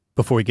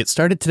Before we get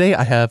started today,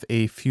 I have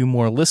a few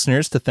more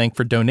listeners to thank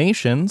for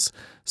donations.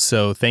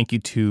 So thank you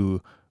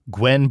to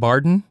Gwen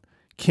Barden,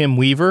 Kim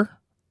Weaver,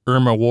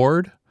 Irma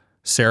Ward,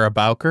 Sarah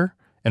Bowker,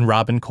 and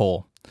Robin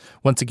Cole.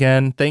 Once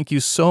again, thank you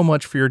so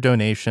much for your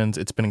donations.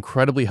 It's been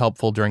incredibly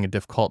helpful during a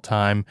difficult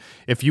time.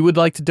 If you would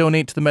like to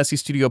donate to the Messy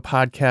Studio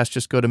Podcast,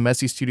 just go to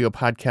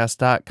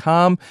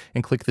messystudiopodcast.com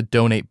and click the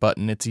donate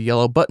button. It's a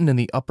yellow button in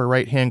the upper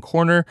right-hand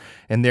corner,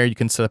 and there you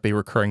can set up a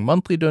recurring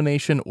monthly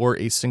donation or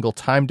a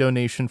single-time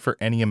donation for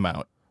any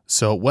amount.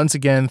 So once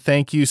again,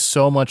 thank you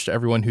so much to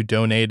everyone who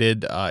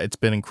donated. It's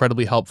been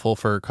incredibly helpful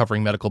for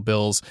covering medical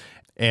bills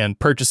and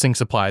purchasing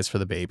supplies for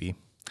the baby.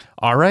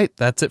 All right,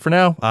 that's it for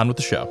now. On with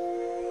the show.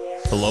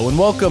 Hello and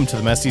welcome to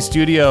the Messy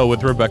Studio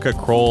with Rebecca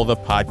Kroll, the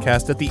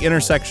podcast at the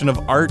intersection of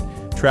art,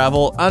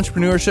 travel,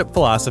 entrepreneurship,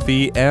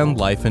 philosophy, and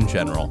life in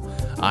general.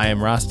 I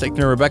am Ross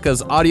Dickner,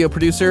 Rebecca's audio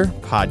producer,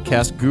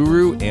 podcast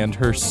guru, and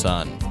her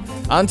son.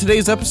 On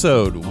today's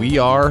episode, we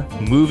are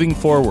moving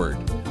forward.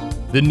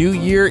 The new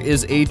year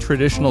is a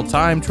traditional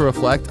time to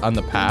reflect on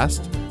the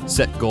past,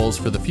 set goals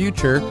for the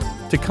future,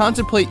 to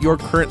contemplate your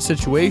current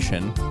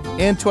situation,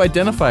 and to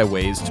identify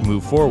ways to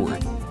move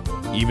forward.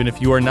 Even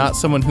if you are not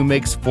someone who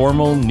makes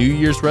formal New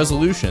Year's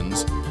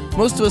resolutions,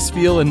 most of us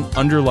feel an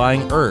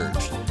underlying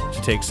urge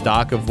to take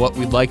stock of what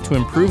we'd like to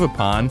improve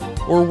upon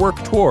or work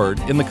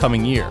toward in the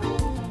coming year.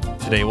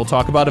 Today we'll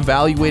talk about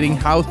evaluating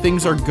how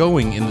things are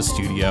going in the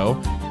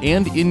studio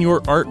and in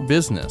your art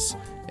business,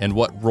 and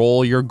what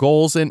role your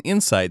goals and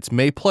insights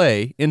may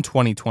play in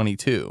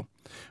 2022.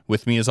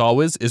 With me as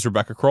always is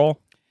Rebecca Kroll.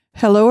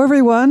 Hello,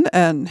 everyone,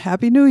 and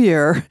Happy New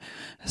Year.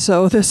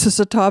 So this is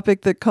a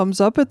topic that comes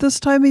up at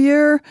this time of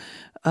year,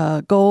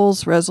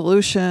 goals,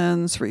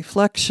 resolutions,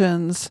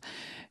 reflections.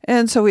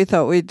 And so we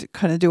thought we'd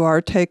kind of do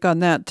our take on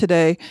that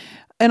today.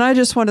 And I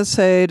just want to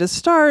say to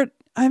start,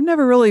 I've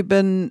never really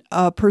been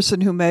a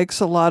person who makes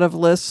a lot of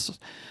lists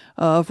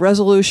of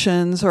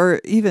resolutions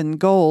or even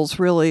goals,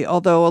 really,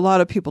 although a lot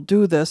of people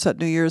do this at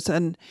New Year's.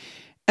 And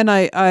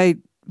I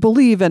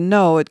believe and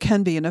know it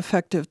can be an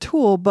effective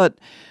tool, but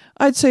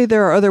I'd say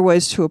there are other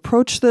ways to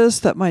approach this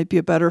that might be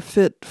a better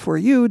fit for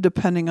you,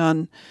 depending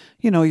on,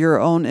 your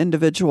own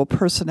individual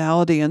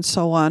personality and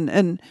so on.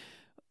 And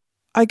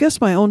I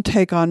guess my own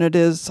take on it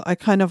is I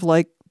kind of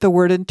like the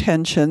word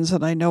intentions,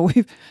 and I know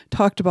we've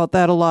talked about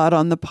that a lot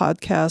on the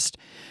podcast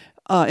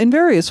in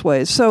various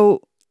ways.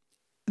 So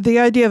the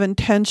idea of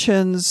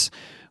intentions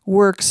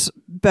works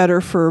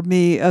better for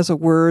me as a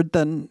word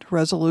than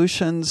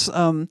resolutions.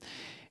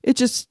 It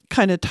just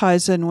kind of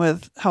ties in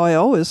with how I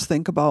always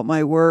think about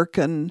my work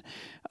and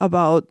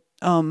about,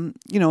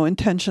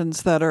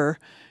 intentions that are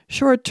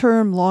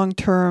short-term,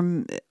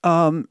 long-term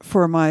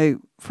for my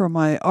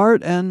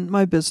art and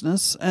my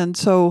business. And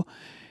so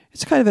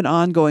it's kind of an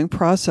ongoing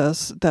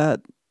process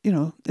that,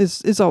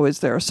 is always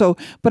there. So,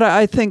 but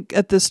I think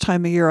at this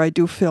time of year, I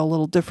do feel a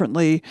little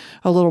differently,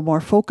 a little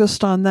more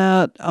focused on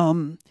that.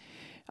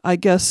 I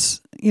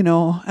guess,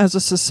 as a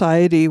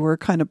society, we're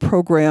kind of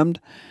programmed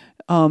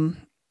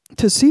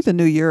to see the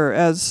new year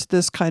as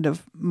this kind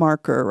of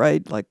marker,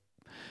 right? Like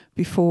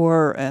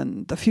before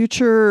and the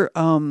future,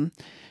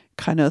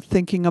 kind of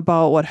thinking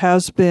about what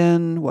has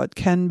been, what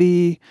can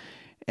be.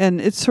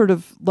 And it's sort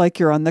of like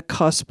you're on the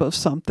cusp of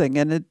something.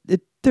 And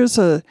there's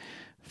a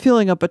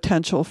feeling of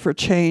potential for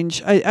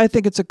change. I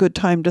think it's a good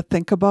time to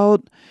think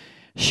about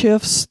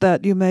shifts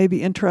that you may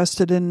be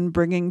interested in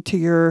bringing to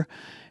your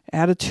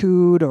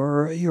attitude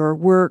or your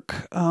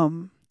work.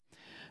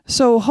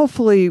 So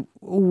hopefully,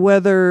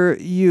 whether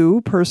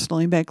you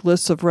personally make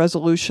lists of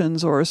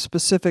resolutions or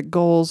specific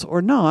goals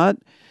or not,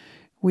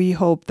 we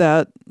hope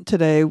that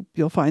today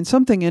you'll find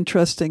something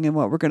interesting in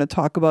what we're going to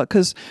talk about,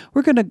 because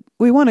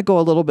we want to go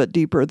a little bit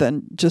deeper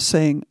than just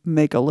saying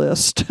make a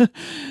list.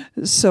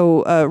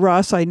 So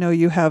Ross, I know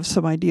you have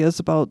some ideas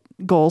about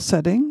goal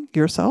setting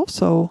yourself.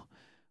 So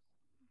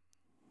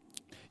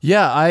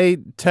yeah, I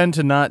tend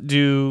to not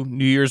do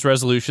New Year's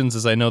resolutions,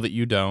 as I know that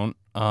you don't.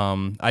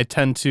 I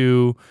tend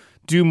to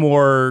do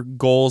more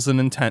goals and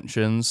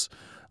intentions,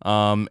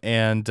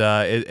 and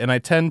I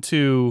tend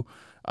to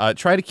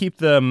try to keep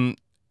them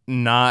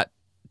not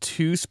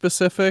too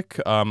specific.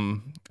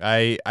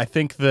 I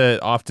think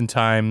that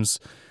oftentimes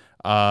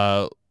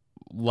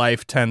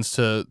life tends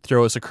to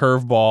throw us a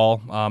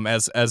curveball,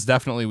 as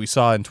definitely we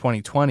saw in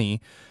 2020.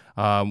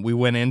 We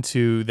went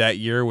into that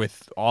year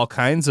with all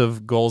kinds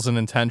of goals and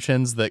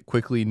intentions that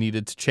quickly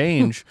needed to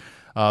change.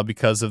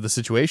 Because of the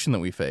situation that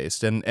we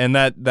faced. And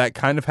that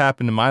kind of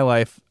happened in my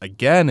life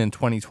again in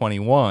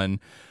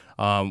 2021,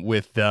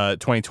 with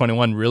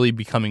 2021 really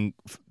becoming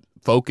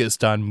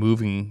focused on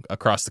moving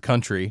across the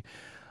country.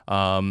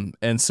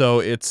 And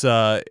so it's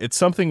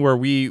something where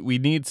we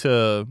need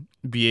to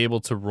be able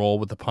to roll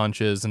with the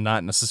punches and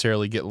not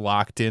necessarily get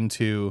locked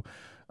into,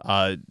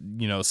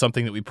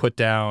 something that we put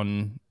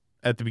down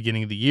at the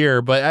beginning of the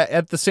year. But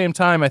at the same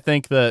time, I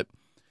think that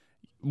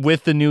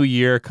with the new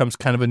year comes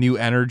kind of a new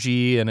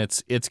energy, and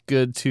it's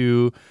good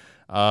to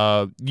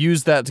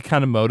use that to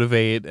kind of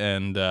motivate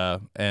and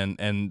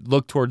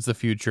look towards the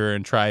future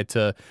and try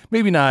to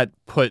maybe not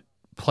put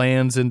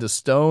plans into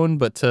stone,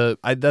 but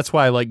that's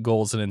why I like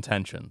goals and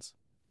intentions.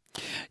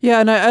 Yeah,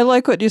 and I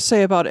like what you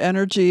say about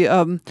energy.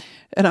 And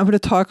I'm going to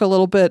talk a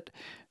little bit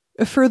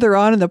further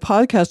on in the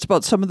podcast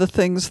about some of the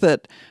things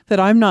that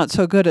I'm not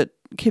so good at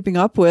keeping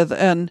up with,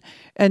 and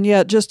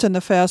yet just in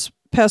the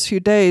past few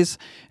days,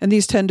 and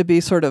these tend to be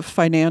sort of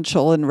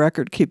financial and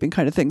record keeping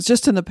kind of things.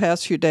 Just in the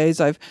past few days,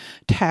 I've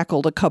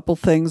tackled a couple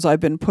things I've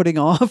been putting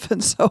off,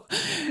 and so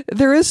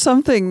there is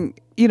something,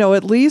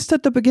 at least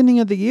at the beginning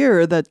of the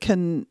year, that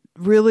can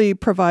really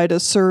provide a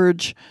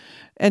surge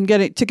and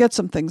get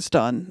some things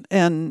done.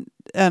 And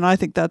I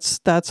think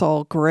that's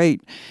all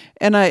great.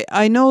 And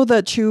I know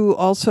that you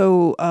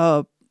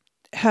also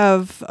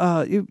have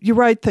you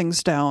write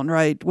things down,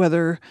 right?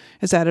 Whether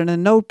is that in a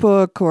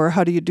notebook, or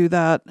how do you do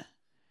that?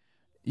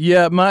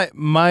 Yeah,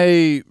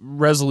 my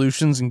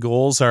resolutions and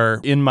goals are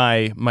in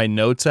my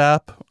notes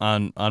app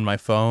on my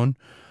phone.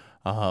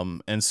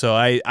 And so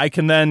I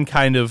can then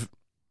kind of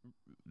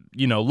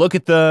look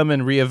at them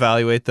and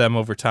reevaluate them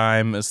over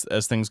time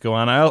as things go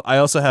on. I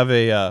also have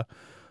a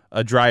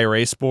dry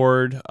erase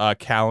board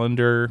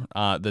calendar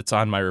that's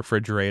on my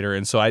refrigerator,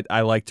 and so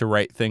I like to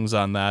write things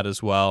on that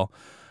as well.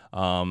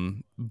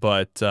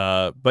 But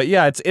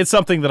yeah, it's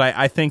something that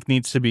I think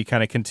needs to be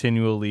kind of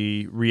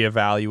continually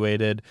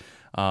reevaluated.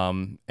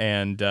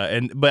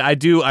 But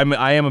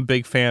I am a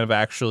big fan of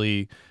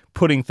actually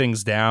putting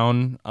things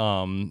down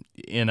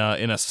in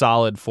a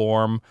solid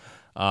form.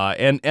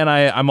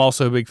 I'm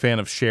also a big fan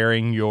of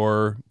sharing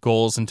your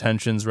goals,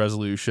 intentions,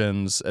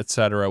 resolutions,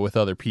 etc. with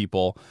other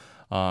people.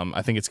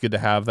 I think it's good to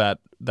have that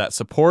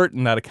support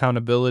and that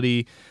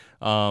accountability.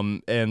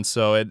 And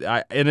so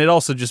it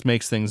also just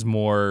makes things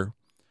more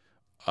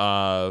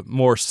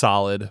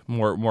solid,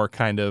 more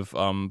kind of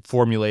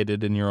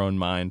formulated in your own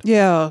mind.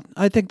 Yeah,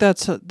 I think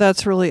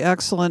that's really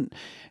excellent.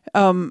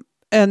 And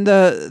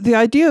the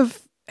idea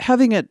of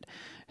having it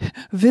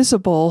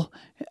visible,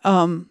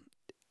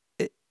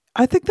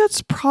 I think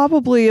that's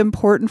probably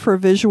important for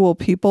visual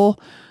people,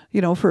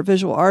 for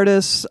visual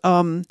artists.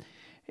 And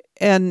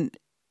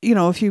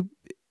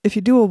if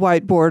you do a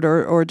whiteboard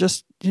or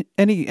just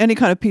any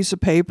kind of piece of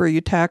paper you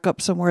tack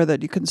up somewhere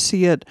that you can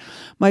see it,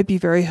 might be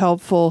very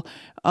helpful.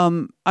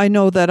 I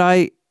know that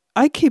I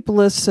keep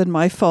lists in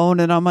my phone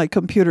and on my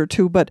computer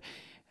too, but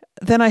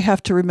then I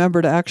have to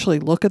remember to actually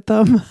look at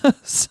them.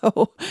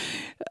 So,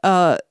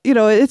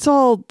 it's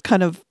all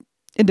kind of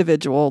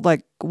individual,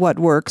 like what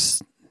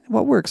works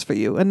for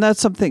you. And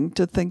that's something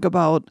to think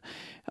about,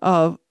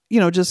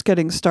 just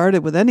getting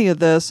started with any of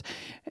this.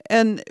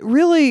 And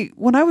really,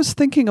 when I was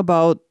thinking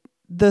about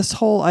this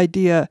whole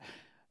idea,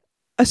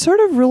 I sort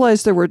of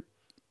realized there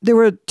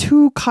were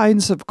two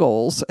kinds of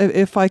goals.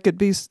 If I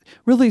could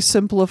really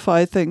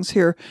simplify things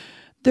here,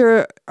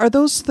 there are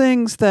those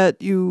things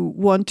that you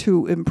want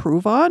to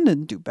improve on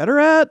and do better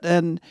at,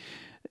 and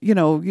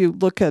you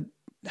look at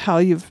how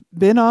you've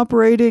been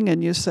operating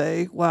and you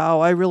say, wow,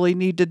 I really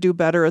need to do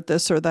better at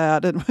this or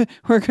that, and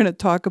we're going to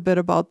talk a bit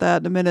about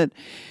that in a minute.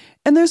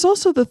 And there's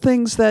also the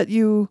things that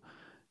you're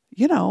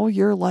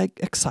like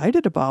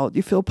excited about,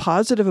 you feel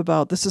positive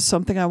about. This is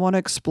something I want to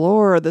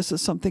explore. This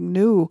is something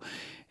new.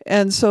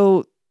 And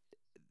so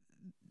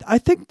I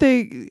think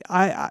they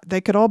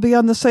could all be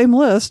on the same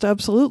list,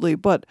 absolutely.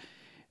 But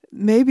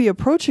maybe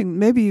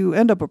you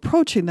end up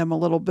approaching them a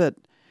little bit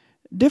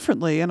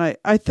differently. And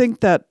I think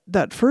that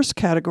first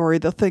category,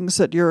 the things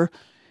that you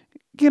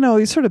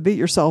sort of beat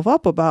yourself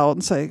up about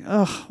and say,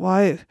 oh,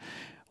 why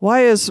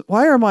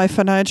are my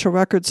financial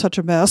records such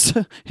a mess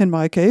in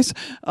my case?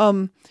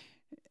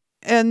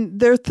 And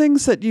there are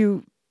things that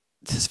you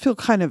just feel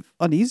kind of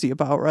uneasy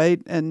about,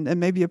 right? And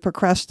maybe you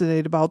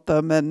procrastinate about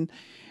them,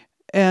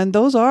 and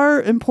those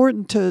are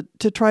important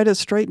to try to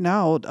straighten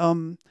out.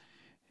 And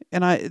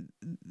I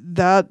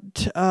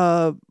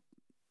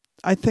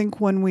think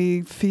when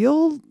we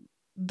feel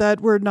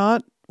that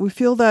we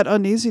feel that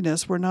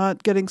uneasiness, we're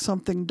not getting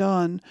something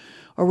done,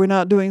 or we're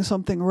not doing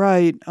something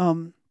right.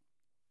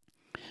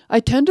 I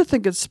tend to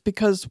think it's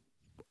because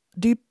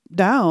deep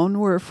down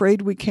we're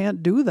afraid we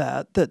can't do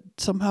that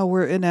somehow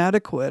we're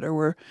inadequate,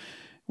 or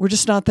we're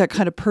just not that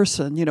kind of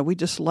person. We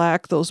just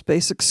lack those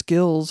basic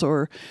skills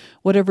or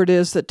whatever it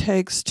is that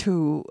takes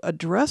to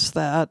address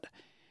that.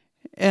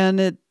 And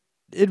it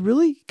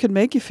really can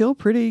make you feel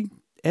pretty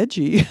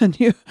edgy, and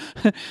you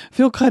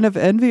feel kind of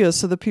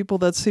envious of the people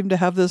that seem to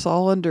have this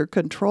all under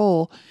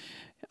control.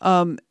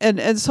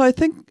 And so I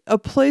think a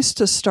place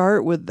to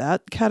start with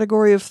that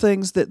category of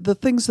things, that the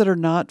things that are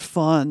not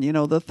fun,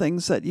 the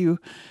things that you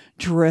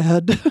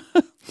dread,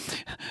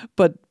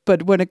 but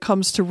when it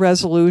comes to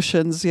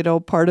resolutions,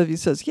 part of you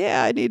says,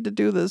 yeah, I need to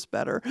do this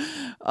better.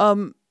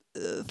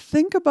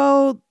 Think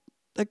about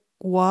like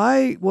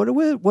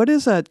what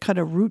is that kind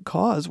of root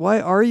cause?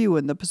 Why are you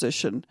in the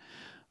position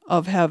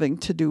of having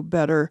to do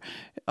better?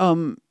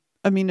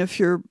 If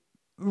you're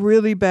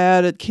really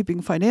bad at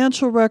keeping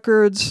financial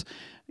records,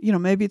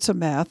 maybe it's a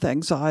math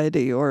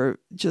anxiety, or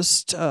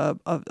just a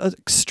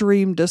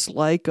extreme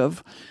dislike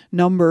of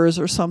numbers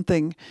or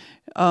something.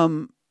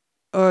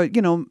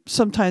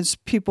 Sometimes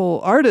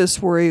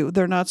artists worry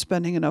they're not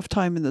spending enough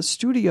time in the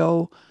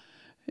studio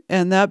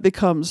And that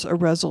becomes a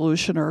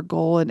resolution or a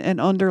goal. And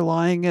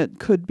underlying it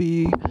could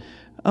be,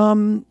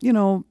 you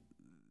know,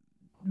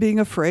 being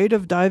afraid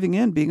of diving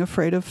in, being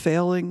afraid of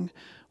failing,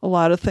 a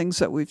lot of things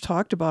that we've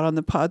talked about on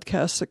the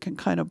podcast that can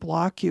kind of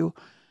block you.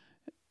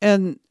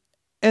 And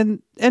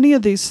any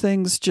of these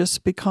things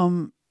just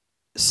become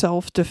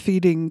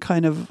self-defeating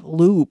kind of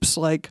loops,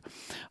 like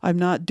I'm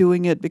not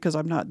doing it because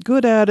I'm not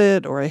good at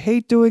it, or I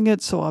hate doing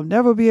it, so I'll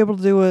never be able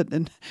to do it,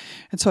 and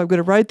so I'm going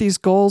to write these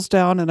goals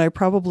down and I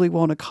probably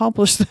won't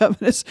accomplish them.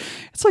 And it's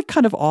like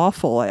kind of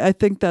awful. I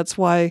think that's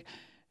why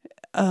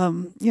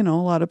you know,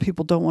 a lot of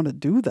people don't want to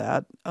do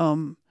that.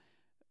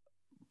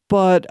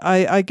 But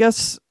I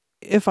guess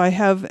if I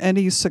have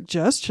any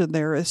suggestion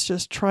there, it's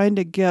just trying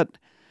to get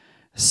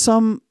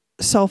some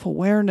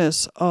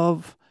self-awareness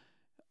of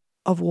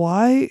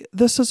why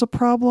this is a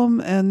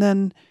problem, and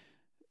then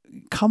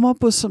come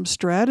up with some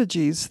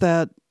strategies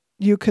that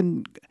you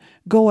can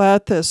go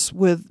at this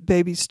with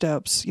baby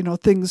steps, you know,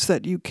 things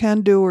that you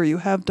can do or you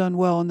have done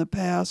well in the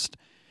past,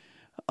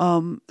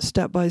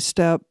 step by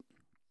step.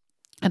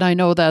 And I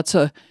know that's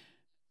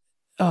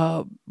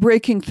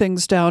breaking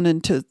things down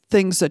into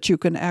things that you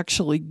can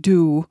actually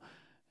do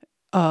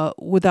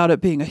without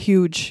it being a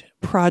huge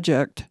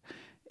project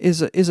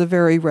is a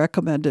very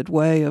recommended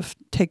way of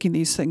taking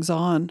these things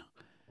on.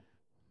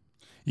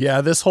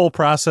 Yeah, this whole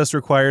process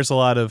requires a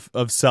lot of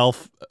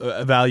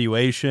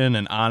self-evaluation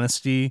and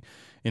honesty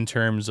in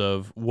terms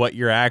of what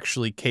you're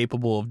actually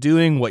capable of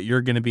doing, what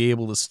you're going to be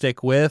able to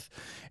stick with.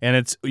 And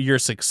it's your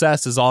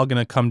success is all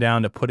going to come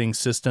down to putting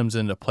systems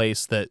into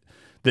place that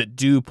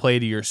do play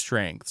to your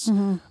strengths.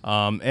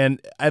 Mm-hmm. And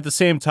at the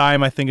same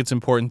time, I think it's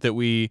important that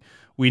we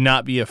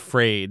not be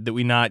afraid, that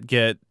we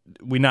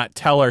not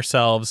tell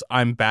ourselves,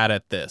 I'm bad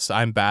at this,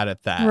 I'm bad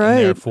at that, right, and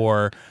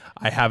therefore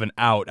I have an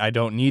out. I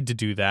don't need to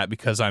do that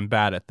because I'm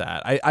bad at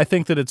that. I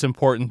think that it's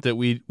important that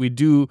we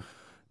do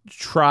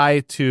try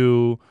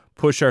to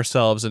push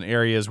ourselves in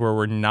areas where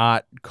we're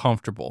not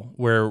comfortable,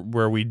 where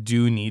we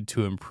do need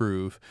to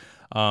improve.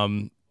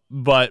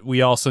 But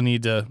we also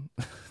need to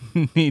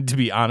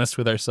be honest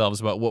with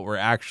ourselves about what we're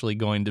actually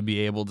going to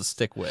be able to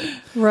stick with.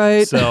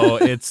 Right. So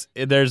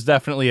there's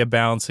definitely a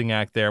balancing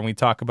act there, and we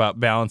talk about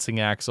balancing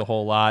acts a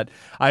whole lot.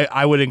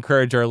 I would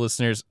encourage our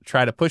listeners,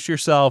 try to push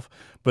yourself,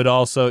 but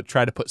also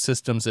try to put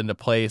systems into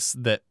place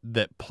that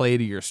play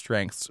to your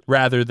strengths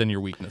rather than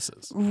your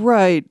weaknesses.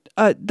 Right.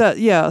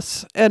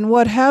 Yes. And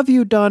what have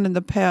you done in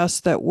the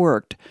past that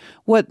worked?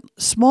 What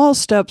small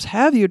steps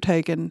have you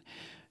taken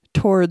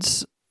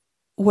towards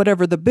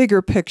whatever the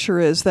bigger picture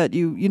is that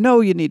you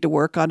know you need to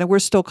work on? And we're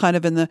still kind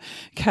of in the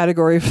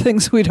category of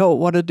things we don't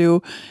want to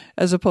do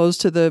as opposed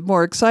to the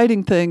more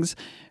exciting things.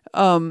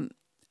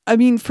 I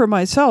mean, for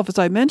myself, as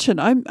I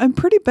mentioned, I'm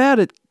pretty bad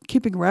at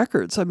keeping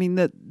records. I mean,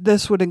 that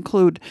this would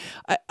include,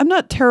 I'm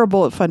not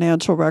terrible at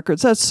financial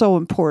records. That's so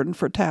important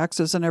for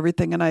taxes and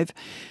everything. And I've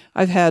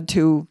had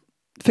to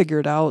figure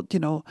it out, you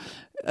know.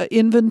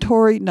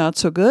 Inventory, not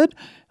so good.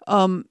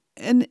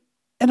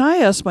 And I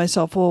asked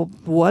myself, well,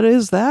 what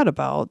is that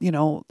about? You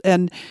know,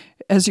 and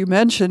as you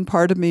mentioned,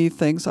 part of me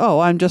thinks, oh,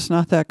 I'm just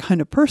not that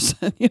kind of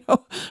person. You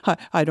know,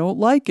 I don't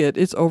like it.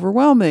 It's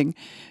overwhelming.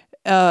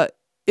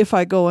 If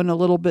I go in a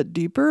little bit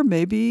deeper,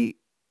 maybe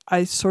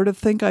I sort of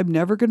think I'm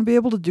never going to be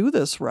able to do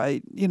this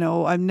right. You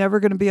know, I'm never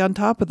going to be on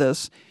top of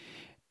this.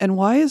 And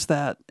why is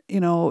that? You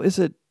know, is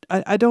it,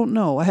 I don't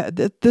know.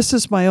 This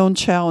is my own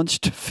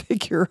challenge to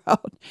figure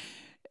out.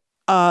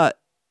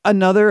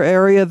 Another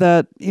area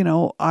that, you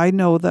know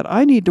that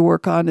I need to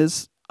work on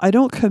is I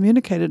don't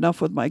communicate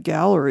enough with my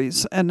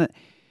galleries. And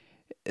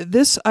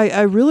this,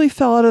 I really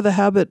fell out of the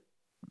habit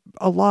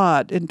a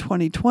lot in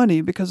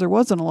 2020 because there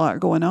wasn't a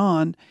lot going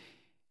on.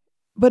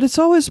 But it's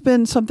always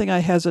been something I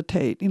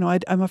hesitate. You know,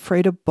 I'm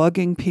afraid of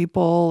bugging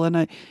people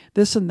and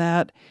this and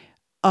that.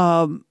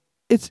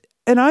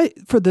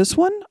 For this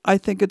one, I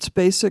think it's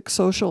basic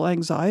social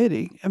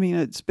anxiety. I mean,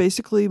 it's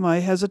basically my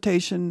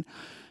hesitation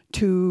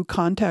to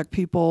contact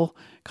people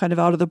kind of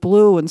out of the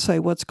blue and say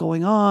what's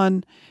going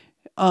on.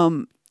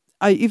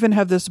 I even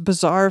have this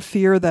bizarre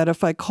fear that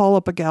if I call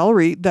up a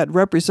gallery that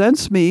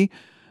represents me,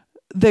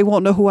 they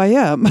won't know who I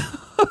am.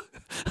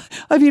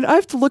 I mean, I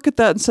have to look at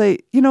that and say,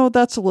 you know,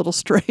 that's a little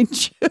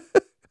strange.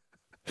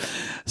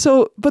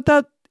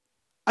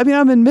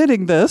 I'm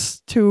admitting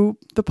this to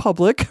the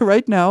public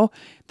right now.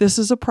 This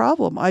is a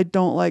problem. I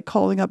don't like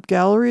calling up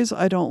galleries.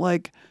 I don't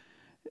like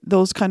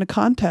those kind of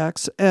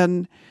contacts.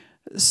 And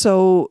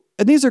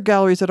these are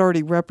galleries that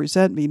already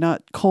represent me,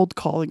 not cold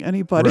calling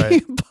anybody.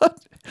 Right.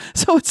 But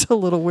so it's a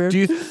little weird.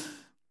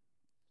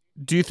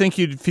 Do you think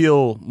you'd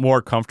feel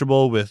more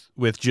comfortable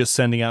with just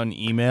sending out an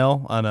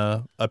email on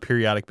a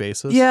periodic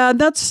basis? Yeah,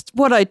 that's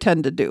what I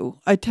tend to do.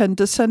 I tend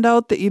to send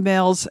out the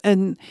emails,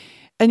 and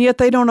yet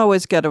they don't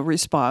always get a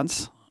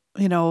response.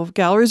 You know,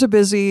 galleries are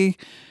busy,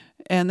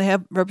 and they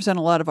represent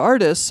a lot of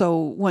artists. So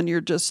when you're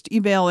just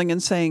emailing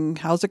and saying,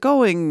 how's it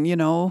going, you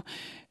know,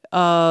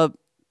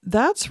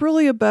 that's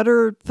really a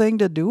better thing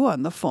to do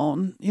on the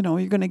phone. You know,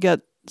 you're going to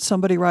get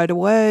somebody right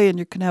away and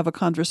you can have a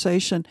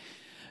conversation.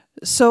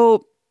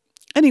 So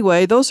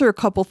anyway, those are a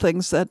couple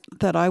things that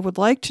I would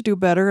like to do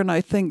better. And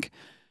I think,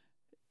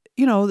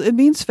 it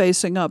means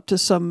facing up to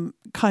some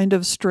kind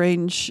of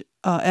strange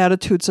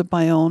attitudes of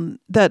my own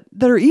that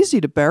are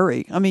easy to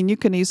bury. I mean, you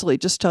can easily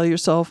just tell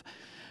yourself,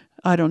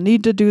 I don't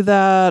need to do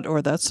that,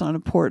 or that's not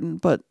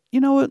important. But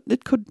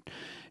it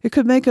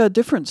could make a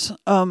difference.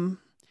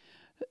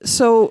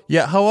 So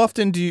yeah, how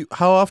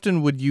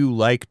often would you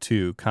like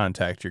to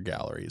contact your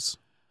galleries?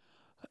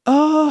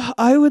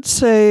 I would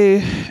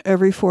say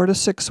every 4 to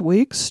 6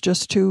 weeks,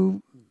 just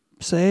to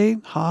say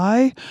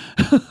hi.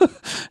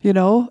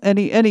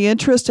 Any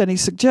interest, any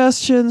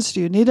suggestions?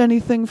 Do you need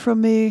anything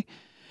from me?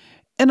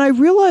 And I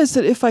realized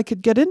that if I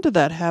could get into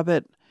that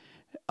habit,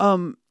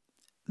 then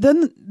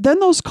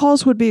those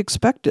calls would be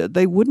expected.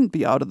 They wouldn't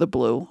be out of the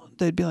blue.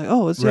 They'd be like,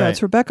 "Oh,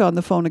 it's Rebecca on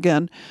the phone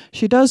again.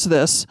 She does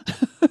this."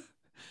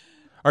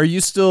 Are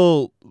you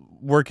still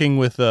working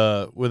with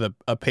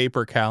a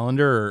paper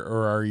calendar,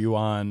 or are you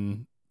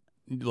on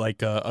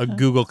like a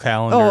Google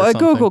Calendar? Oh, or a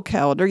something? Google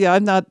Calendar. Yeah,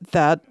 I'm not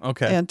that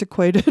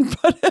antiquated,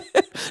 but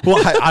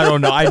well, I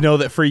don't know. I know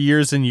that for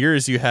years and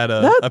years you had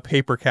a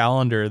paper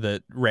calendar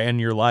that ran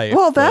your life.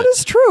 Well, that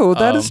is true.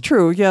 That is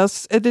true.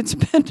 Yes, and it's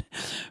been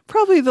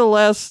probably the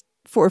last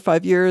 4 or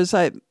 5 years.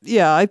 I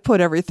put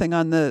everything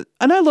on and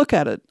I look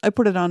at it. I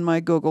put it on my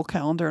Google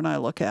Calendar and I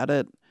look at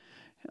it.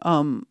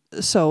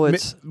 So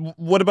it's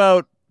what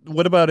about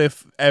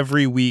if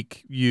every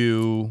week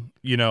you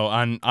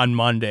on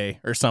Monday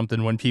or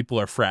something when people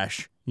are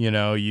fresh,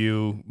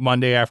 you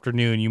Monday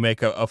afternoon you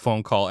make a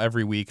phone call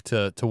every week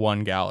to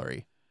one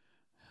gallery.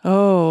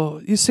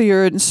 Oh, you see,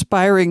 you're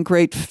inspiring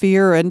great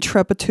fear and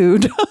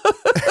trepidation.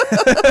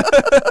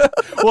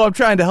 Well, I'm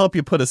trying to help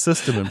you put a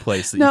system in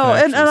place. And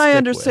I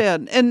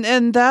understand,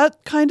 and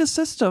that kind of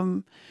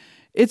system,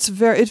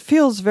 it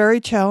feels very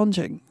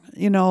challenging,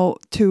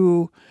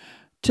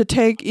 to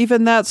take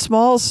even that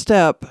small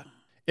step.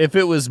 If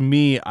it was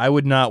me, I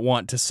would not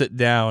want to sit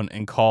down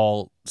and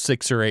call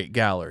 6 or 8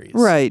 galleries,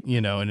 right?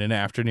 In an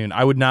afternoon,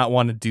 I would not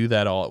want to do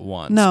that all at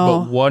once.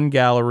 No, but one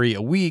gallery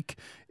a week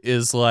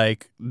is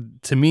like,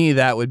 to me,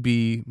 that would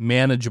be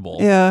manageable.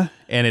 Yeah,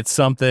 and it's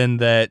something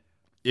that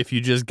if you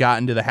just got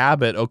into the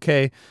habit,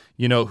 okay,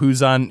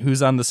 who's on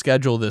the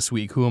schedule this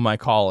week? Who am I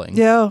calling?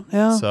 Yeah.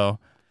 So,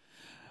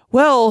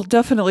 well,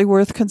 definitely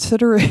worth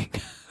considering.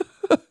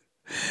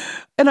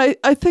 And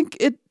I think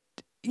it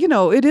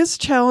is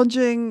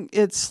challenging.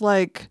 It's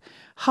like,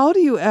 how do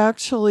you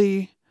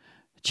actually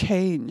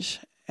change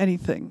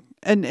anything?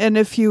 And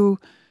if you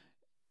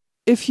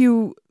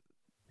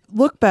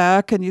look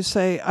back and you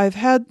say, I've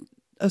had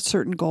a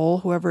certain goal,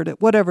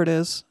 whatever it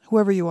is,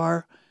 whoever you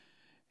are,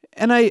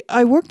 and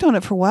I worked on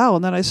it for a while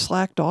and then I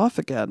slacked off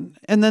again.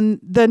 And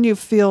then you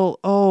feel,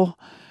 oh,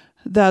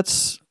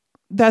 that's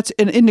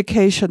an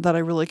indication that I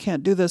really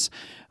can't do this.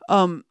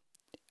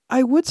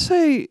 I would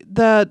say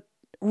that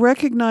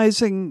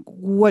recognizing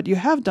what you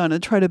have done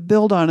and try to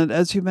build on it,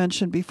 as you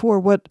mentioned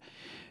before, what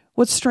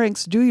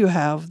strengths do you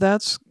have?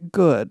 That's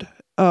good.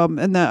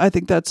 And that, I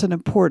think that's an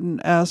important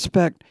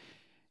aspect.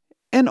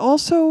 And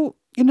also,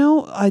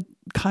 I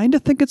kind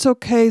of think it's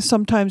okay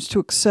sometimes to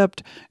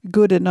accept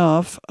good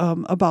enough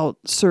about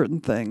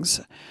certain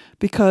things,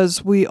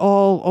 because we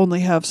all only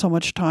have so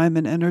much time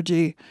and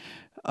energy.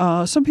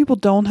 Some people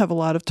don't have a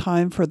lot of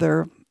time for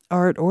their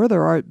art or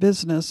their art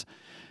business.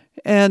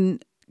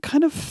 And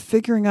kind of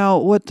figuring out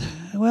what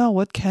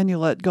can you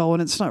let go,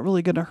 and it's not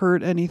really going to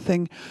hurt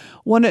anything.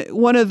 One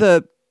of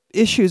the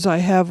issues I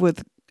have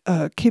with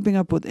keeping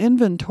up with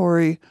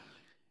inventory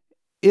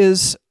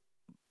is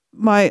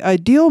my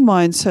ideal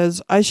mind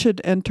says I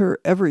should enter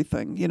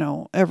everything,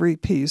 every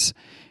piece,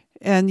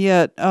 and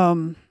yet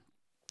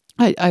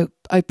I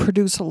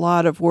produce a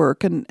lot of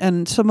work,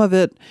 and some of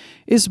it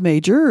is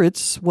major.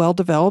 It's well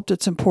developed.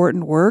 It's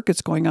important work.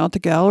 It's going out to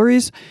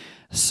galleries.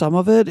 Some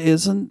of it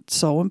isn't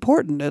so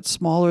important. It's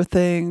smaller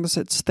things.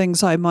 It's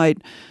things I might,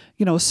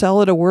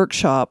 sell at a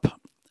workshop,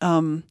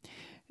 a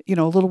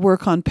little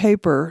work on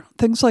paper,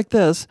 things like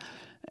this.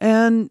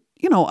 And,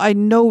 I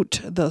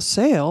note the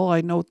sale,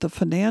 I note the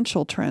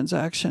financial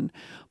transaction,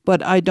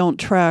 but I don't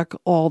track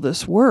all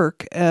this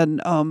work.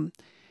 And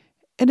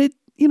it,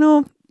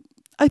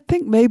 I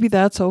think maybe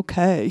that's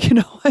okay.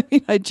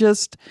 I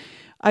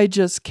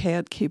just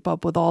can't keep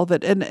up with all of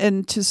it.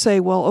 And to say,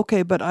 well,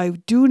 okay, but I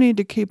do need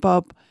to keep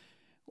up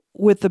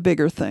with the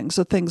bigger things,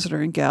 the things that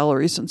are in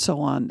galleries and so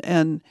on.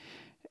 And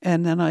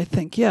then I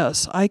think,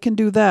 yes, I can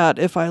do that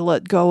if I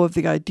let go of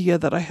the idea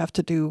that I have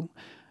to do,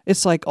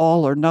 it's like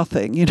all or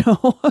nothing,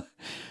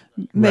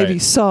 maybe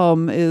right.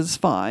 Some is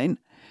fine.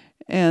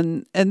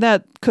 And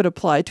that could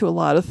apply to a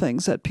lot of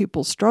things that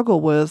people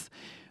struggle with.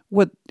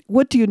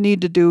 What do you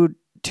need to do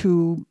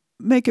to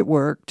make it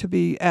work, to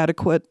be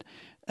adequate?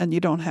 And you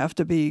don't have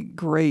to be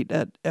great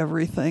at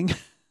everything.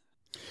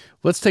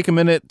 Let's take a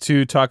minute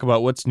to talk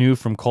about what's new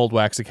from Cold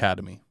Wax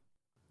Academy.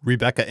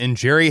 Rebecca and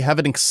Jerry have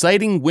an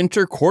exciting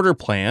winter quarter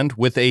planned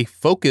with a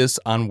focus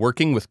on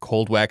working with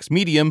cold wax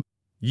medium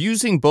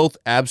using both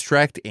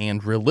abstract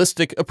and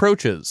realistic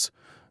approaches.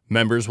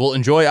 Members will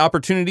enjoy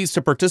opportunities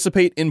to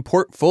participate in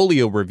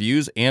portfolio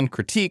reviews and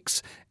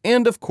critiques,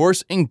 and of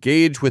course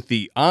engage with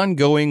the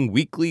ongoing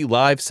weekly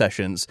live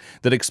sessions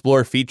that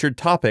explore featured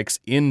topics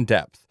in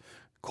depth.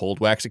 Cold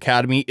Wax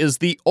Academy is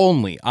the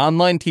only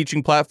online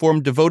teaching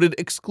platform devoted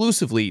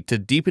exclusively to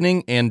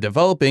deepening and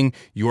developing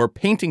your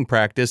painting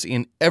practice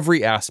in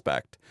every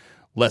aspect.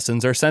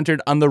 Lessons are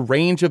centered on the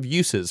range of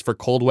uses for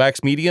cold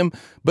wax medium,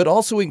 but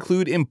also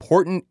include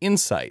important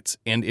insights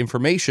and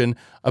information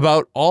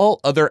about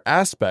all other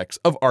aspects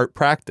of art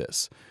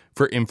practice.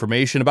 For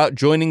information about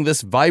joining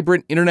this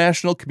vibrant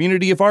international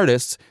community of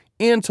artists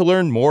and to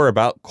learn more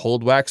about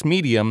cold wax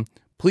medium,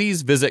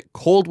 please visit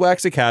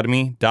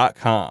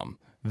coldwaxacademy.com.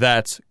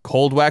 That's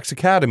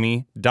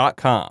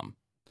coldwaxacademy.com.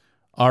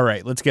 All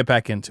right, let's get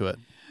back into it.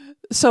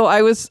 So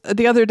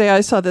the other day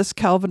I saw this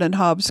Calvin and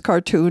Hobbes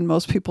cartoon.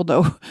 Most people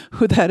know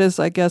who that is,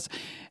 I guess.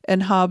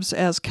 And Hobbes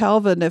asks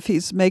Calvin if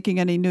he's making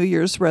any New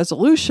Year's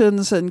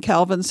resolutions. And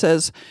Calvin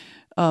says,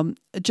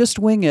 just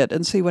wing it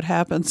and see what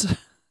happens.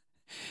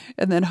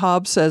 And then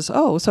Hobbes says,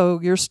 oh,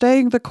 so you're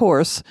staying the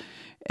course.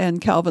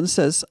 And Calvin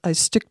says, I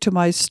stick to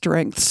my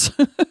strengths.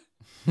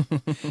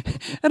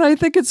 And I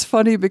think it's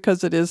funny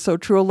because it is so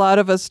true. A lot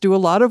of us do a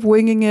lot of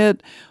winging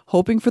it,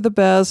 hoping for the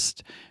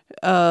best,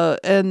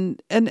 and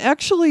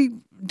actually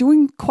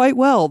doing quite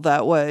well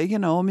that way.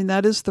 I mean,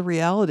 that is the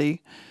reality.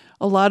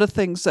 A lot of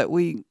things that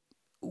we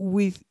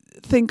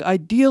think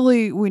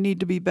ideally we need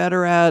to be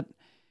better at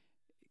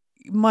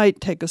might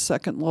take a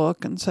second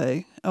look and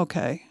say,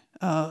 okay,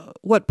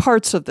 what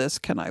parts of this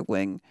can I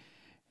wing?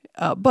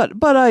 But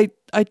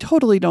I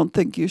totally don't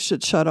think you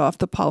should shut off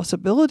the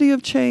possibility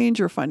of change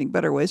or finding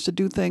better ways to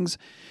do things.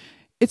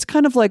 It's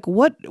kind of like,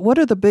 what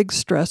are the big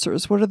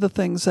stressors? What are the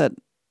things that,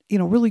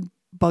 really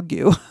bug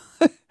you?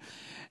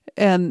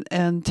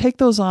 and take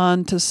those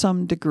on to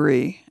some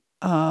degree,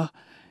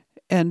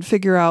 and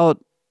figure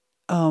out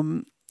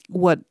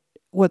what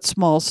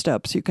small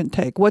steps you can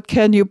take. What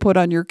can you put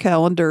on your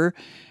calendar?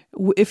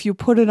 If you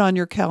put it on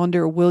your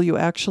calendar, will you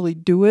actually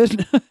do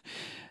it?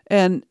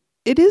 And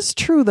it is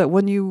true that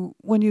when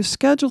you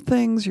schedule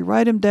things, you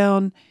write them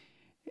down,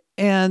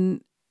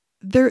 and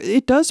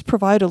it does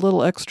provide a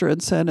little extra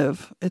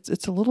incentive.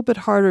 It's a little bit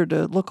harder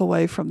to look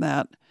away from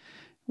that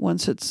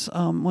once it's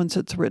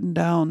written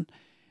down.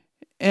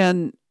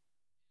 And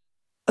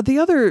the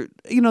other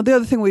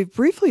thing we've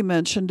briefly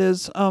mentioned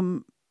is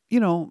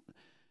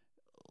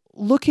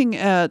looking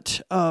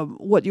at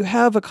what you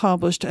have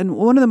accomplished. And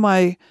one of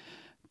my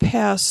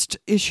past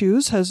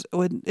issues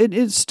it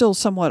is still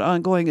somewhat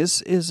ongoing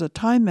is a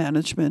time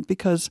management,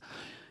 because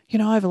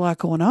I have a lot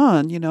going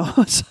on.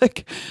 It's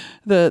like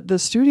the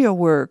studio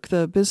work,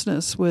 the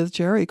business with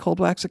Jerry, Cold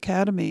Wax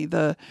Academy,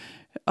 the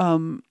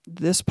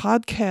this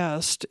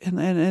podcast,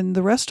 and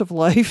the rest of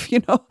life.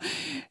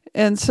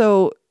 And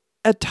so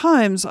at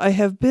times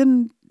I've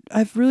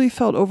really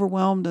felt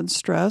overwhelmed and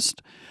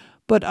stressed,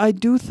 but I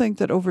do think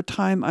that over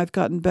time I've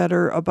gotten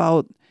better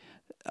about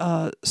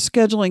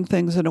scheduling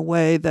things in a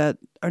way that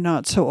are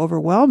not so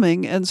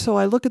overwhelming. And so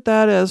I look at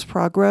that as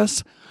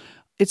progress.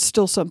 It's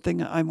still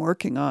something I'm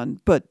working on,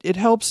 but it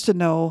helps to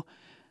know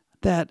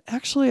that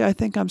actually I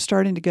think I'm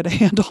starting to get a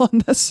handle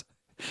on this.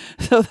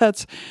 So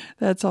that's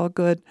all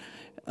good.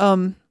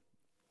 And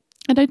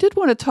I did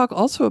want to talk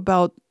also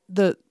about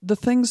the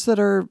things that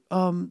are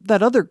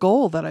that other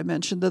goal that I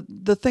mentioned,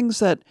 the things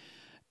that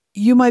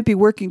you might be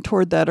working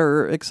toward that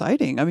are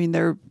exciting. I mean,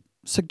 they're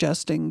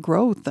suggesting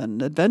growth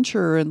and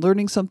adventure and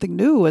learning something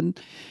new, and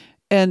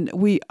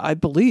I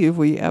believe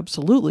we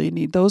absolutely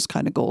need those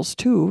kind of goals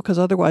too, because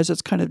otherwise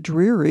it's kind of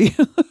dreary.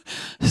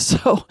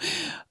 So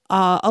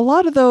a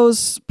lot of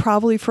those,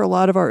 probably for a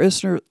lot of our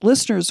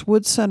listeners,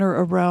 would center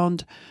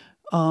around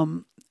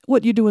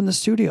what you do in the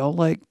studio,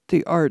 like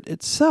the art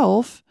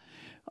itself.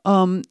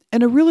 And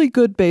a really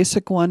good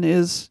basic one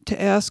is to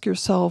ask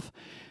yourself,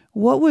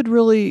 what would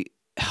really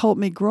help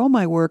me grow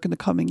my work in the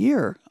coming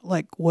year?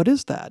 Like, what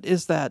is that?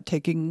 Is that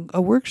taking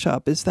a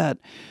workshop? Is that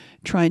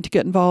trying to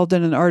get involved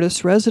in an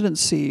artist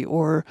residency,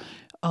 or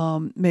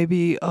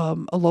maybe a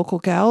local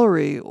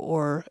gallery,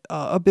 or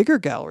a bigger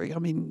gallery? I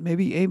mean,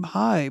 maybe aim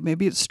high.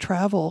 Maybe it's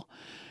travel.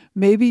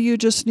 Maybe you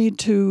just need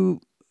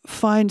to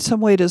find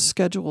some way to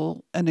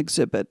schedule an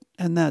exhibit,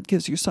 and that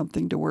gives you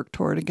something to work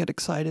toward and get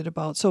excited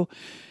about. So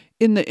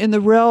in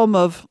the realm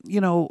of,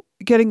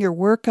 getting your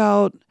work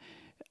out,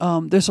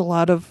 there's a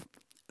lot of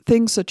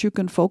things that you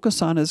can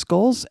focus on as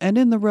goals. And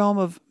in the realm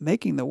of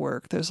making the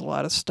work, there's a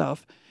lot of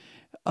stuff.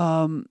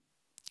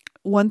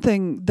 One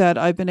thing that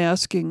I've been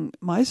asking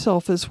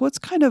myself is, what's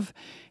kind of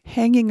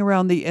hanging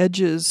around the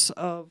edges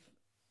of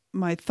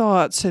my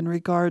thoughts in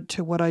regard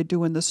to what I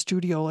do in the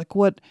studio? Like,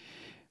 what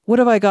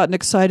have I gotten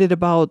excited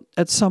about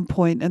at some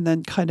point and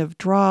then kind of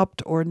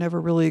dropped or never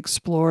really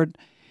explored?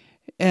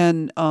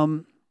 And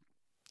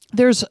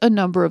there's a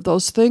number of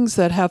those things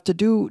that have to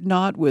do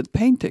not with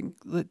painting.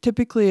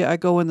 Typically, I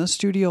go in the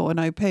studio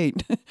and I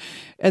paint.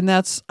 And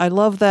I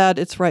love that.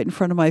 It's right in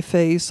front of my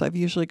face. I've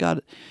usually got,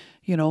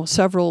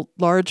 several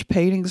large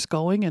paintings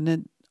going, and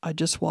then I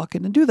just walk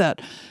in and do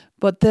that.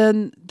 But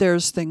then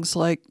there's things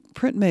like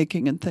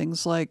printmaking and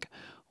things like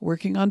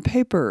working on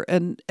paper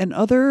and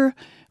other,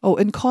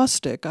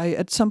 encaustic.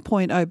 At some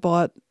point I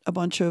bought a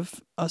bunch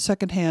of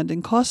secondhand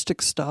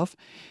encaustic stuff,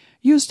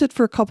 used it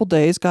for a couple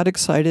days, got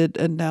excited,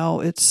 and now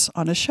it's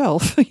on a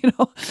shelf,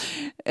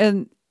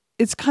 And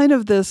it's kind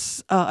of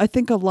this, I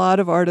think a lot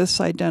of artists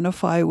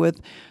identify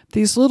with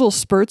these little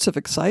spurts of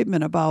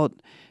excitement about,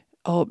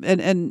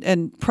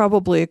 and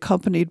probably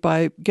accompanied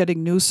by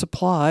getting new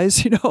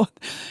supplies, and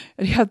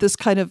you have this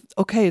kind of,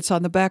 okay, it's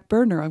on the back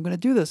burner, I'm going to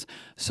do this.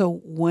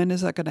 So when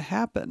is that going to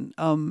happen?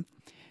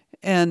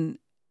 And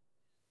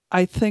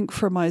I think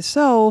for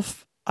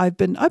myself, I've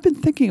been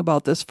thinking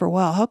about this for a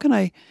while. How can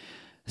I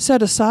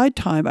set aside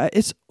time?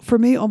 It's, for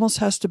me, almost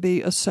has to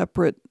be a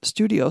separate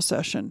studio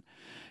session.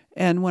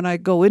 And when I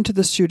go into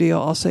the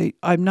studio, I'll say,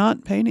 I'm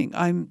not painting,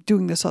 I'm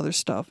doing this other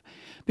stuff,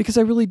 because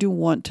I really do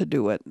want to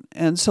do it.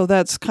 And so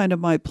that's kind of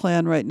my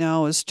plan right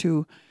now, is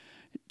to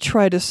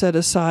try to set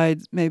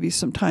aside maybe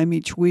some time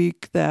each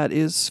week that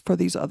is for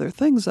these other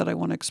things that I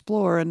want to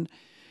explore. And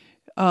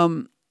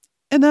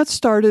that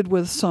started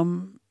with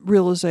some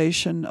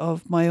realization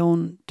of my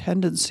own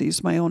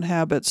tendencies, my own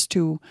habits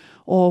to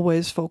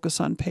always focus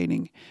on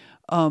painting.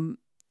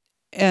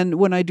 And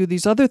when I do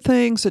these other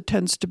things, it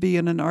tends to be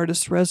in an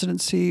artist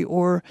residency,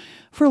 or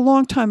for a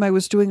long time I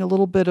was doing a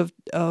little bit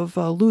of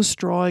loose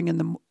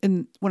drawing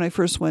when I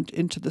first went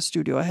into the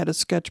studio. I had a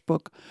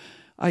sketchbook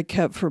I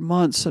kept for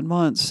months and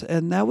months,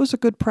 and that was a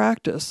good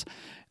practice,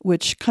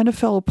 which kind of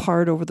fell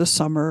apart over the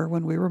summer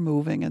when we were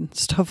moving and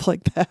stuff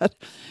like that.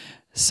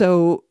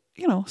 So,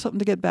 something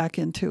to get back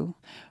into.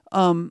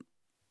 And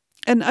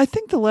I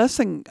think the last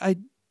thing I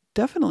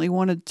definitely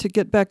wanted to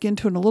get back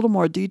into in a little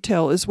more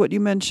detail is what you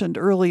mentioned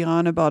early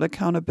on about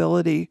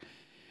accountability.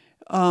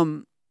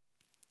 And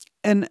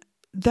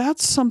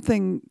that's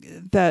something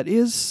that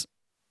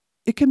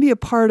it can be a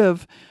part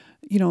of,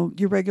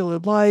 your regular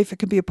life. It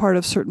can be a part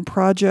of certain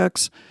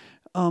projects.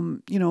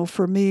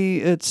 For me,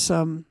 it's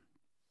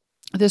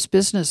this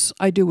business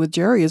I do with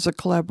Jerry is a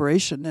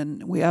collaboration,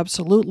 and we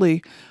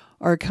absolutely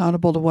are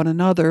accountable to one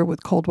another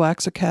with Cold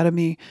Wax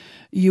Academy.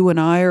 You and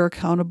I are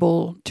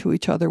accountable to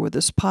each other with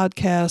this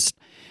podcast.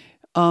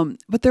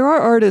 But there are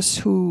artists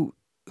who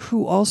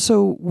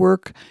also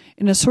work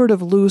in a sort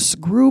of loose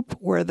group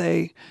where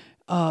they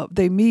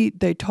meet,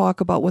 they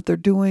talk about what they're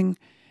doing,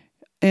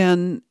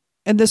 and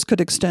this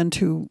could extend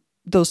to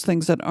those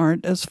things that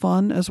aren't as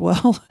fun as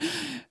well.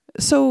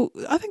 So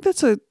I think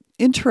that's an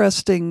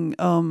interesting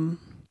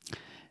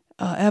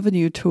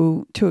avenue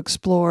to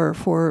explore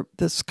for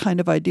this kind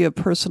of idea of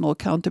personal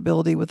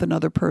accountability with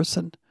another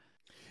person.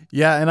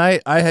 Yeah, and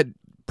I had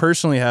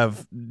personally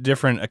have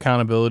different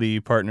accountability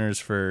partners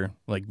for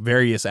like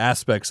various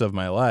aspects of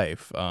my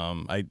life.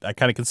 I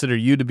kind of consider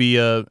you to be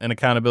an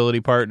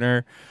accountability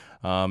partner.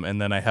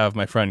 And then I have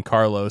my friend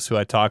Carlos, who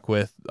I talk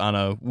with on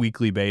a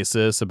weekly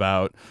basis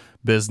about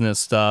business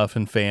stuff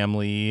and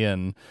family,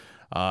 and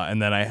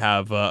then I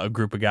have a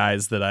group of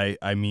guys that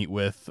I meet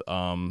with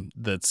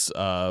that's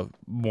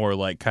more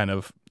like kind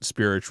of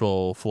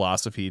spiritual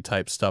philosophy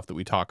type stuff that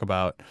we talk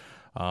about.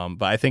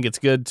 But I think it's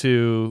good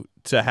to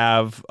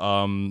have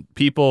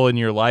people in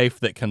your life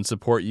that can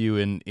support you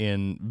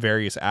in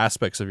various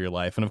aspects of your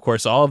life. And of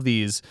course, all of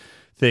these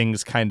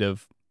things kind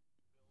of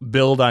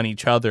build on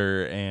each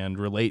other and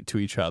relate to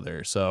each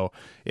other. So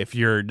if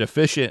you're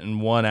deficient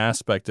in one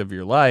aspect of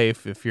your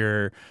life, if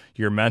your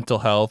mental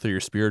health or your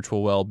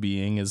spiritual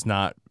well-being is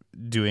not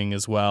doing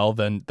as well,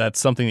 then that's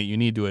something that you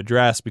need to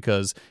address,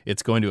 because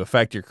it's going to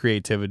affect your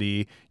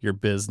creativity, your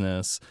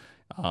business,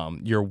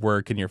 your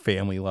work, and your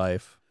family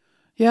life.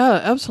 Yeah,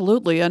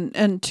 absolutely.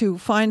 And to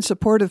find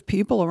supportive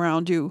people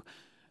around you,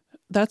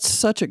 that's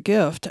such a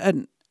gift.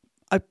 And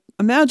I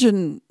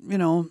imagine,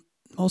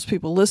 most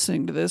people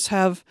listening to this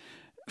have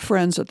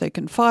friends that they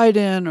confide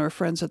in or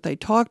friends that they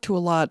talk to a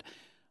lot.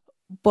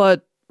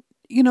 But,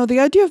 the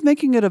idea of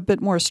making it a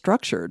bit more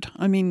structured.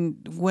 I mean,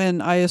 when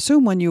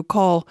you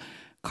call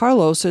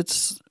Carlos,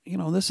 it's,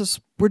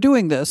 we're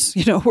doing this,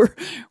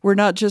 we're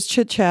not just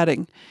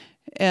chit-chatting.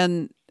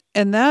 And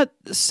that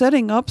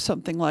setting up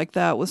something like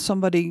that with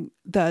somebody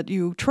that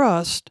you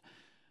trust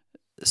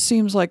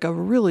seems like a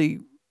really,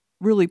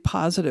 really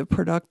positive,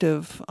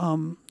 productive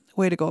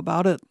way to go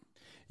about it.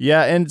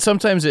 Yeah, and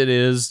sometimes it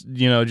is,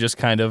 just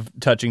kind of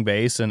touching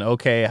base and,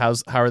 okay, how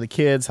are the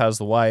kids? How's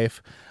the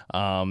wife?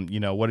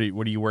 What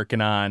are you working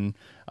on?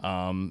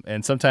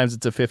 And sometimes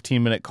it's a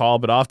 15-minute call,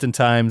 but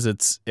oftentimes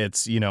it's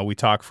we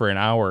talk for an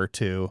hour or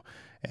two,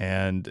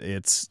 and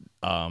it's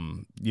a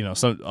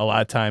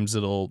lot of times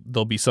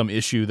there'll be some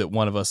issue that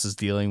one of us is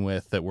dealing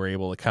with that we're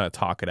able to kind of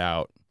talk it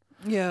out.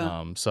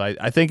 Yeah. So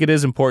I think it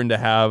is important to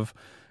have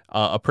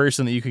a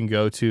person that you can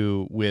go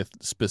to with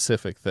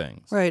specific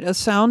things. Right, a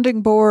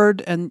sounding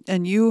board,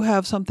 and you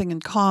have something in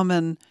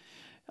common.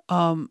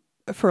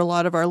 For a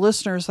lot of our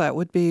listeners, that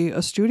would be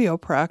a studio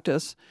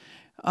practice.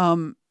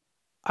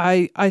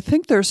 I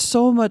think there's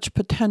so much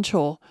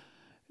potential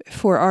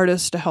for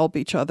artists to help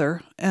each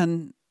other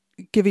and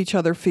give each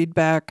other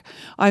feedback.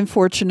 I'm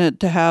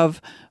fortunate to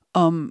have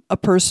a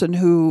person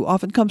who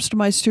often comes to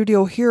my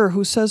studio here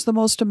who says the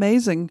most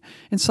amazing,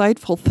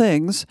 insightful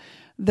things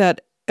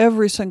that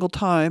every single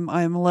time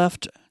I'm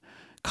left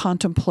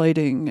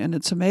contemplating, and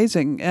it's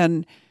amazing.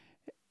 And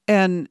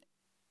when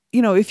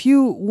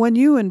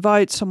you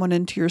invite someone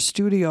into your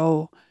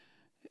studio,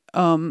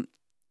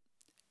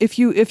 if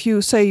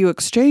you say you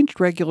exchanged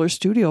regular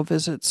studio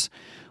visits,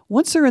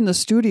 once they're in the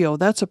studio,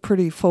 that's a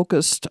pretty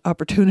focused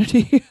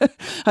opportunity.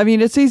 I mean,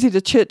 it's easy to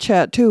chit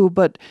chat too,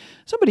 but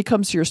somebody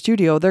comes to your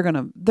studio, they're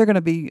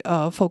gonna be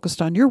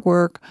focused on your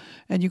work,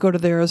 and you go to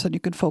theirs, and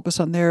you can focus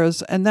on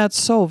theirs, and that's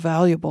so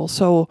valuable.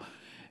 So,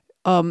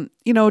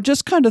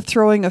 just kind of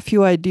throwing a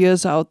few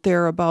ideas out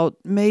there about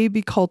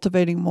maybe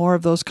cultivating more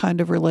of those kind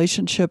of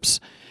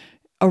relationships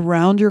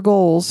around your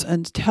goals,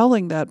 and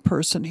telling that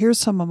person, "Here's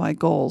some of my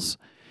goals,"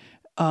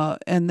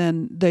 and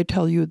then they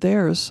tell you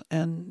theirs,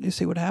 and you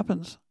see what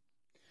happens.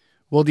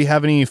 Well, do you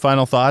have any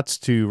final thoughts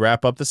to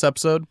wrap up this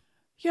episode?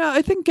 Yeah,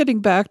 I think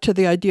getting back to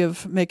the idea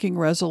of making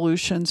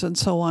resolutions and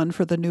so on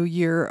for the new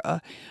year,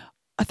 I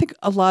think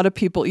a lot of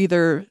people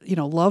either,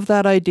 love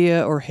that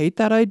idea or hate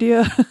that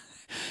idea.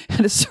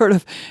 And it's sort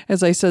of,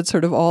 as I said,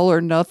 sort of all or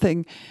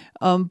nothing.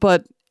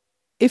 But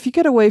if you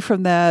get away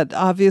from that,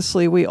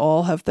 obviously we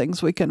all have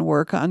things we can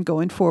work on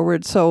going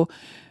forward. So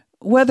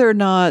whether or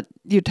not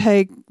you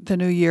take the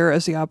new year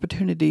as the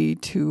opportunity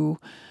to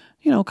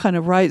kind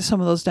of write some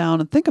of those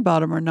down and think about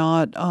them or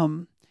not,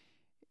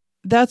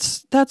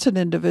 that's an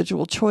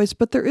individual choice.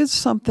 But there is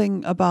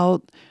something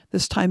about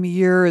this time of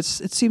year. It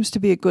seems to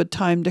be a good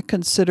time to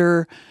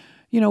consider,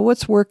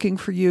 what's working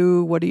for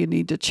you, what do you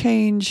need to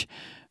change,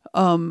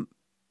 and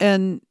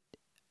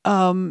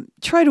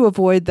try to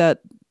avoid that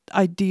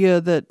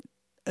idea that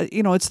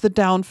it's the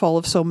downfall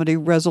of so many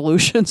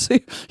resolutions.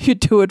 You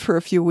do it for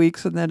a few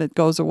weeks and then it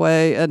goes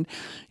away, and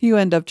you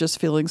end up just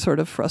feeling sort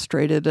of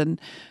frustrated and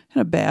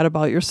kind of bad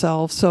about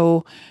yourself.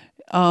 So,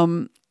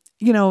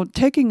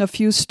 taking a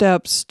few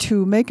steps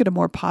to make it a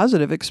more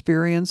positive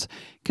experience,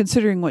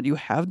 considering what you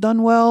have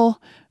done well,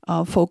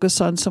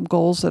 focus on some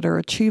goals that are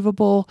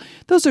achievable.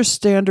 Those are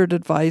standard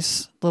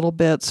advice, little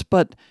bits,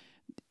 but,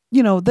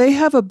 they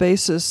have a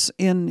basis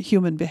in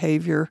human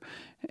behavior,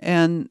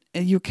 and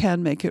you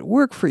can make it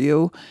work for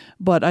you.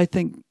 But I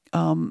think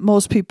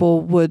most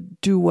people would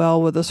do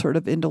well with a sort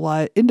of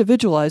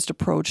individualized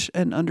approach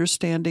and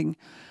understanding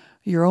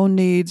your own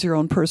needs, your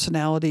own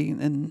personality,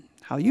 and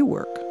how you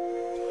work.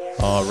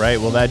 All right,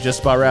 well, that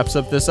just about wraps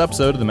up this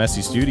episode of The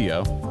Messy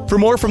Studio. For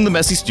more from The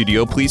Messy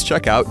Studio, please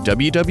check out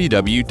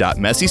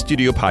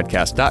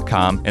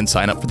www.messystudiopodcast.com and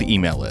sign up for the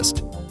email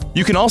list.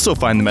 You can also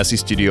find The Messy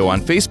Studio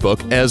on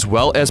Facebook, as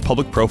well as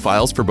public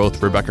profiles for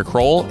both Rebecca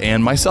Kroll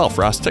and myself,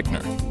 Ross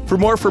Tickner. For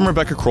more from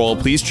Rebecca Kroll,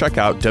 please check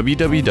out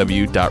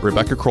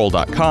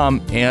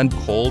www.rebeccakroll.com and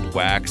Cold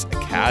Wax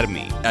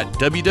Academy at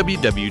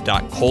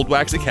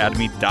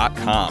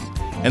www.coldwaxacademy.com.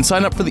 And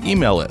sign up for the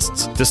email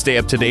lists to stay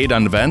up to date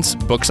on events,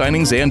 book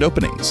signings, and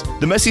openings.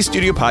 The Messy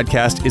Studio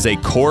Podcast is a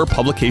core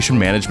publication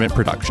management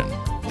production.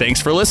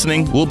 Thanks for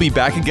listening. We'll be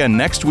back again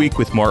next week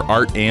with more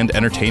art and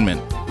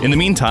entertainment. In the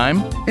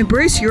meantime,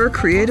 embrace your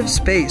creative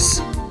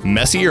space,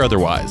 messy or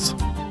otherwise.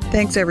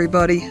 Thanks,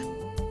 everybody.